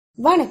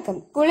வணக்கம்.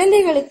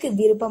 குழந்தைகளுக்கு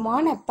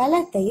விருப்பமான பல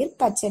தயிர்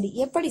பச்சடி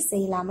எப்படி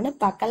செய்யலாம்னு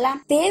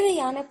பார்க்கலாம்.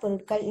 தேவையான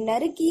பொருட்கள்: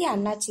 நறுக்கிய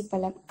அன்னாச்சி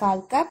பழம்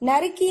 1/4 கப்,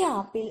 நறுக்கிய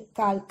ஆப்பிள்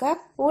 1/4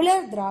 கப்,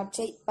 உலர்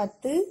திராட்சை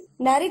 10,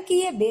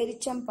 நறுக்கிய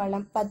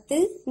பேரிச்சம்பழம் 10,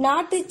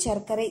 நாட்டு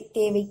சர்க்கரை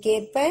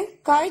தேவைக்கேற்ப,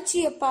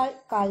 காய்ச்சிய பால்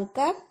 1/4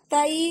 கப்,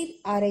 தயிர்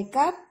 1/2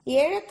 கப்,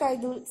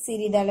 ஏலக்காய் தூள்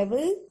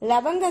சிறிதளவு,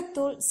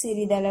 லவங்கத்தூள்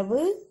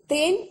சிறிதளவு,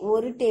 தேன்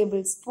 1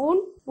 டேபிள் ஸ்பூன்,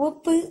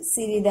 உப்பு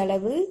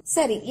சிறிதளவு.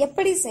 சரி,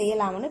 எப்படி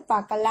செய்யலாம்னு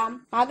பார்க்கலாம்.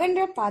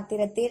 அகன்ற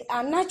பாத்திரத்தில்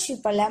அன்னாச்சி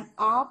பழம்,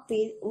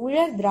 ஆப்பிள்,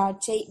 உலர்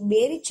திராட்சை,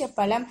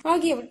 பேரிச்சப்பழம்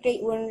ஆகியவற்றை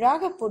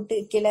ஒன்றாக போட்டு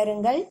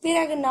கிளறுங்கள்.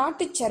 பிறகு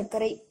நாட்டு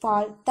சர்க்கரை,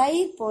 பால்,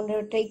 தயிர்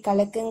போன்றவற்றை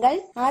கலக்குங்கள்.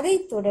 அதை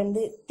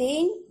தொடர்ந்து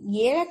தேன்,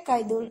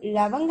 ஏலக்காய் தூள்,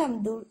 லவங்கம்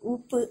தூள்,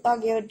 உப்பு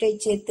ஆகியவற்றை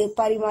சேர்த்து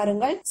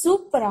பரிமாறுங்கள்.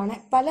 சூப்பரான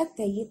பல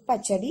தயிர்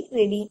பச்சடி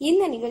ரெடி.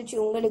 இந்த நிகழ்ச்சி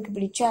உங்களுக்கு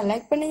பிடிச்சா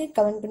லைக் பண்ணுங்க,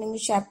 கமெண்ட் பண்ணுங்க,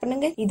 ஷேர்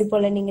பண்ணுங்க. இது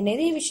போல நீங்க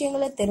நிறைய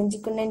விஷயங்களை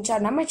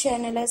தெரிஞ்சுக்கணும்னு நம்ம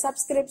சேனலை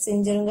subscribe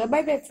செஞ்சிருங்க.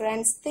 By bye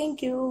friends.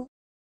 Thank you.